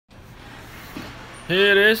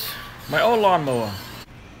Here it is, my old lawnmower.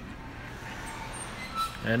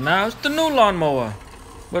 And now it's the new lawnmower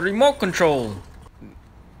with remote control.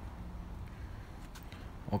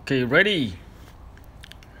 Okay, ready.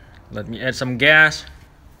 Let me add some gas.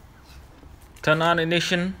 Turn on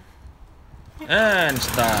ignition and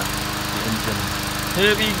start the engine.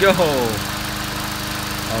 Here we go.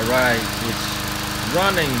 Alright, it's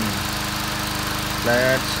running.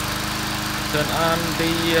 Let's turn on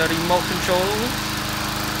the remote control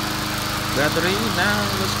battery. Now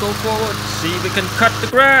let's go forward. See if we can cut the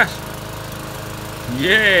grass.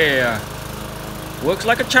 Yeah, works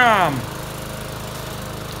like a charm.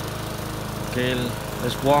 Okay,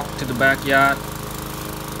 let's walk to the backyard.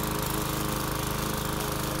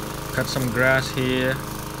 Cut some grass here.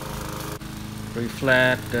 Pretty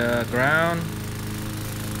flat ground.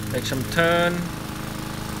 Make some turn.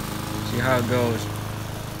 See how it goes.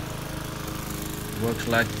 Works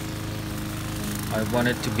like I want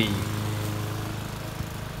it to be.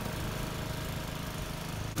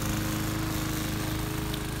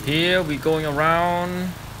 Here we're going around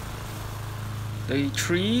the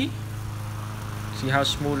tree. See how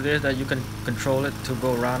smooth it is that you can control it to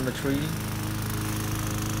go around the tree.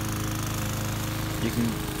 You can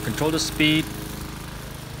control the speed.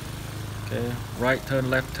 Okay, right turn,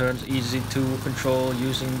 left turn is easy to control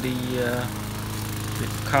using the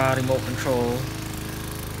car remote control.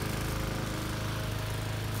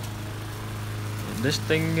 This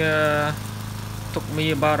thing took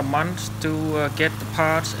me about a month to get the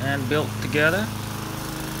parts and build together.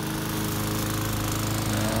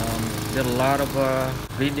 Did a lot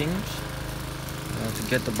of readings to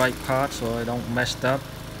get the right parts so I don't mess up,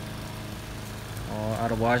 or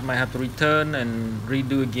otherwise might have to return and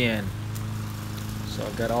redo again. So I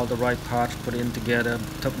got all the right parts put in together.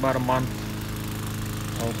 Took about a month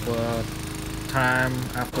of time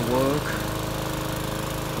after work.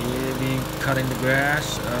 Here we cutting the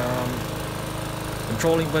grass,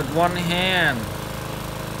 controlling with one hand.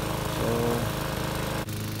 So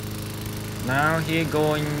now here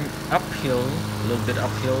going uphill, a little bit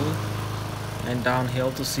uphill and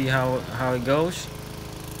downhill to see how it goes.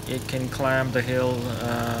 It can climb the hill,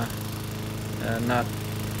 not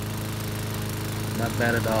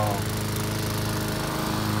bad at all.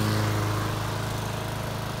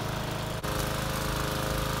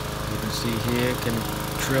 You can see here can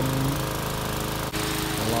trim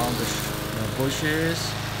along the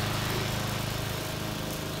bushes,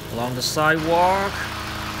 along the sidewalk.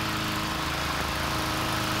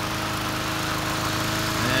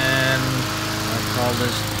 All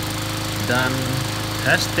this done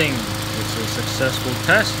testing. It's a successful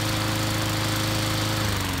test.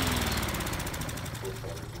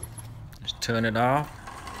 Just turn it off.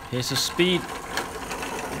 Here's the speed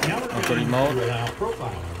of the remote.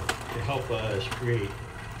 To help us create.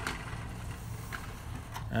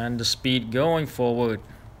 And the speed going forward.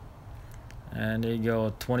 And there you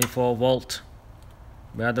go, 24 volt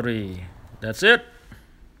battery. That's it.